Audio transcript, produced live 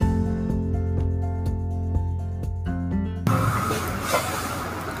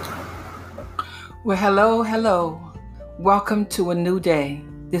Well, hello, hello. Welcome to a new day.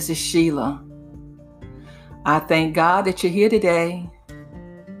 This is Sheila. I thank God that you're here today.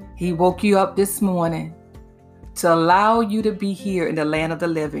 He woke you up this morning to allow you to be here in the land of the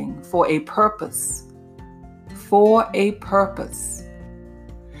living for a purpose. For a purpose.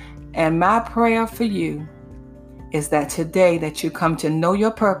 And my prayer for you is that today that you come to know your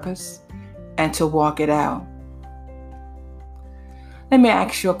purpose and to walk it out. Let me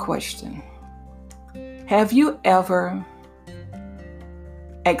ask you a question. Have you ever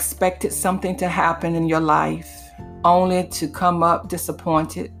expected something to happen in your life only to come up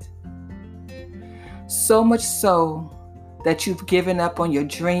disappointed? So much so that you've given up on your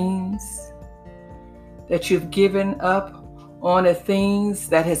dreams, that you've given up on the things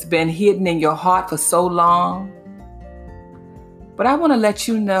that has been hidden in your heart for so long. But I want to let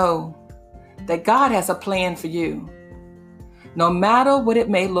you know that God has a plan for you. No matter what it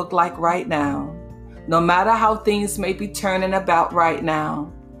may look like right now, no matter how things may be turning about right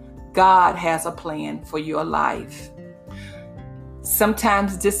now, God has a plan for your life.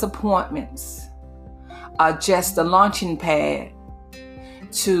 Sometimes disappointments are just a launching pad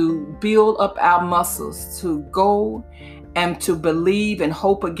to build up our muscles, to go and to believe and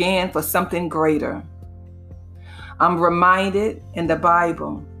hope again for something greater. I'm reminded in the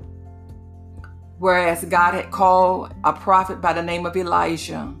Bible, whereas God had called a prophet by the name of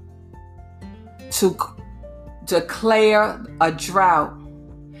Elijah to declare a drought.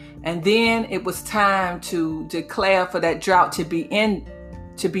 And then it was time to declare for that drought to be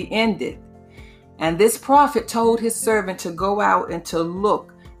ended. And this prophet told his servant to go out and to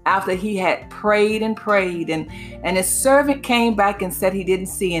look after he had prayed and prayed. And his servant came back and said he didn't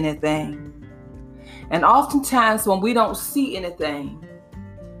see anything. And oftentimes when we don't see anything,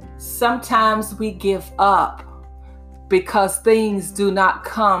 sometimes we give up because things do not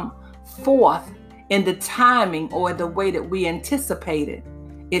come forth in the timing or the way that we anticipated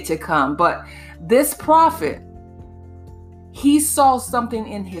it to come. But this prophet, he saw something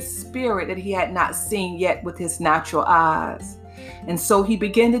in his spirit that he had not seen yet with his natural eyes. And so he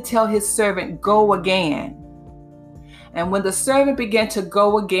began to tell his servant, go again. And when the servant began to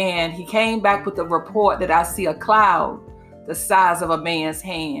go again, he came back with a report that I see a cloud the size of a man's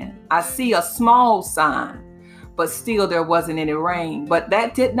hand. I see a small sign, but still there wasn't any rain. But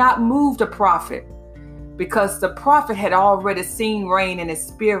that did not move the prophet, because the prophet had already seen rain in his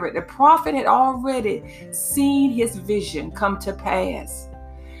spirit. The prophet had already seen his vision come to pass.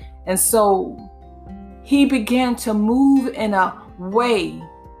 And so he began to move in a way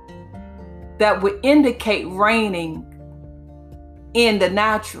that would indicate raining in the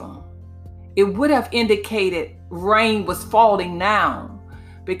natural. It would have indicated rain was falling now,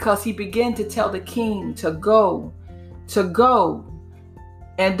 because he began to tell the king to go.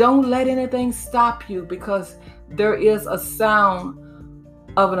 And don't let anything stop you, because there is a sound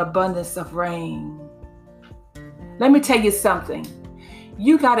of an abundance of rain. Let me tell you something.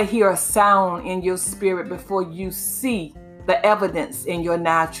 You got to hear a sound in your spirit before you see the evidence in your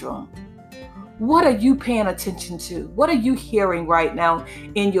natural. What are you paying attention to? What are you hearing right now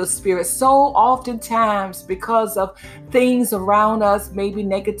in your spirit? So oftentimes, because of things around us, maybe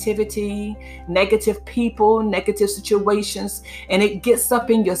negativity, negative people, negative situations, and it gets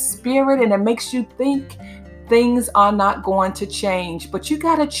up in your spirit and it makes you think things are not going to change. But you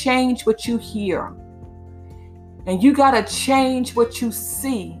got to change what you hear. And you got to change what you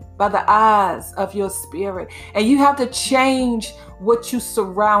see by the eyes of your spirit. And you have to change what you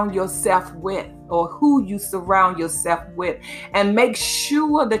surround yourself with, or who you surround yourself with. And make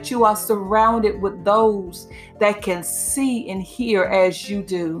sure that you are surrounded with those that can see and hear as you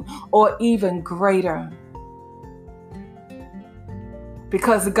do, or even greater.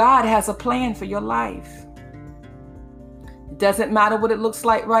 Because God has a plan for your life. It doesn't matter what it looks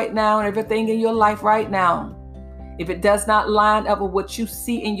like right now and everything in your life right now. If it does not line up with what you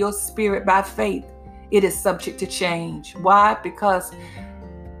see in your spirit by faith, it is subject to change. Why? Because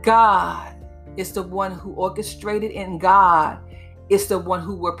God is the one who orchestrated, and God is the one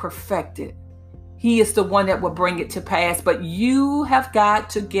who will perfect it. He is the one that will bring it to pass. But you have got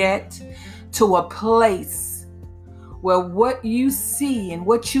to get to a place where what you see and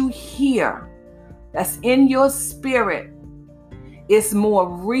what you hear that's in your spirit is more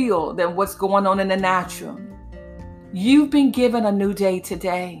real than what's going on in the natural. You've been given a new day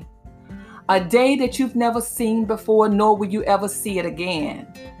today, a day that you've never seen before, nor will you ever see it again.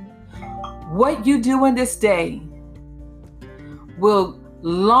 What you do in this day will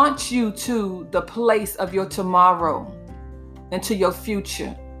launch you to the place of your tomorrow and to your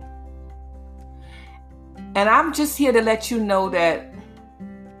future. And I'm just here to let you know that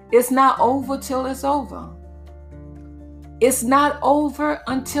It's not over till it's over. It's not over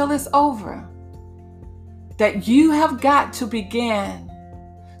until it's over. That you have got to begin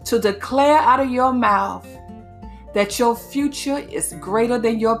to declare out of your mouth that your future is greater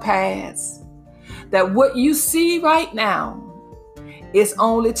than your past. That what you see right now is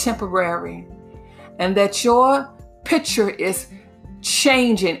only temporary. And that your picture is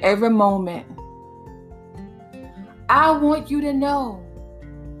changing every moment. I want you to know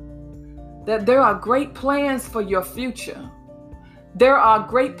that there are great plans for your future. There are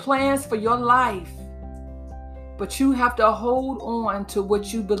great plans for your life. But you have to hold on to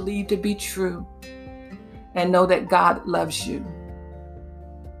what you believe to be true and know that God loves you.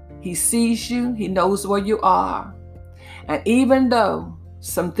 He sees you. He knows where you are. And even though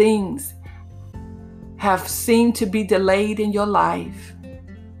some things have seemed to be delayed in your life,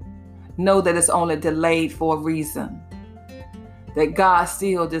 know that it's only delayed for a reason. That God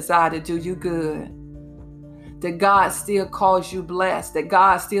still desires to do you good. That God still calls you blessed. That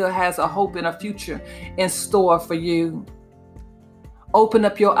God still has a hope and a future in store for you. Open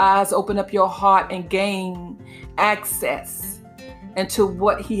up your eyes, open up your heart, and gain access into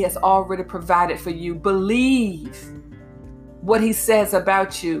what He has already provided for you. Believe what He says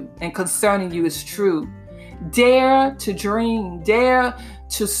about you and concerning you is true. Dare to dream. Dare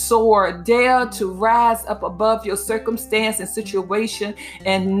to soar. Dare to rise up above your circumstance and situation,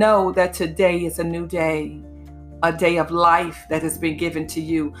 and know that today is a new day. A day of life that has been given to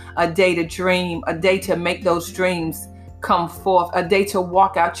you. A day to dream. A day to make those dreams come forth. A day to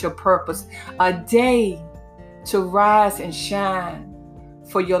walk out your purpose. A day to rise and shine,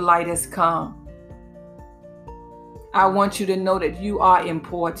 for your light has come. I want you to know that you are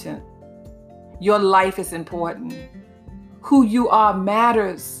important. Your life is important. Who you are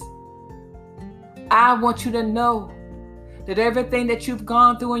matters. I want you to know that everything that you've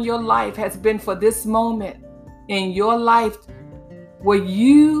gone through in your life has been for this moment in your life, where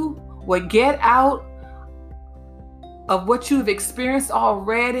you will get out of what you've experienced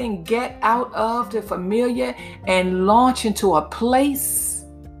already and get out of the familiar and launch into a place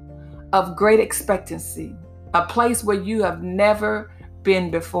of great expectancy, a place where you have never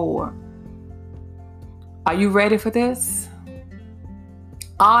been before. Are you ready for this?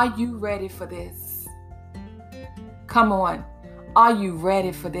 Are you ready for this? Come on. Are you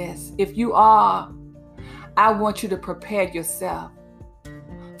ready for this? If you are, I want you to prepare yourself.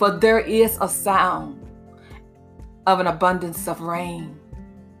 For there is a sound of an abundance of rain.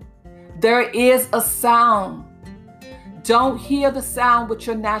 There is a sound. Don't hear the sound with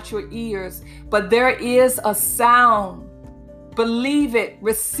your natural ears, but there is a sound. Believe it,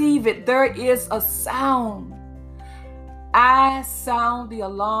 receive it. There is a sound. I sound the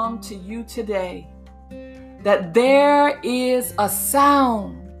alarm to you today that there is a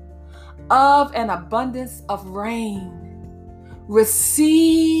sound of an abundance of rain.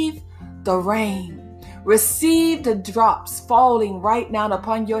 Receive the rain. Receive the drops falling right now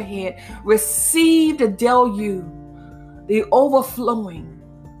upon your head. Receive the deluge, the overflowing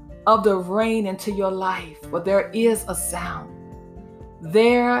of the rain into your life. For there is a sound.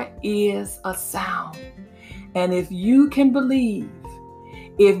 There is a sound. And if you can believe,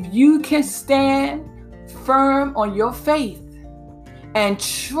 if you can stand firm on your faith and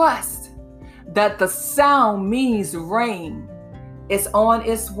trust that the sound means rain is on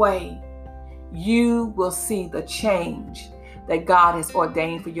its way, you will see the change that God has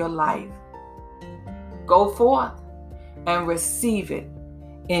ordained for your life. Go forth and receive it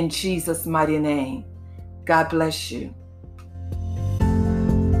in Jesus' mighty name. God bless you.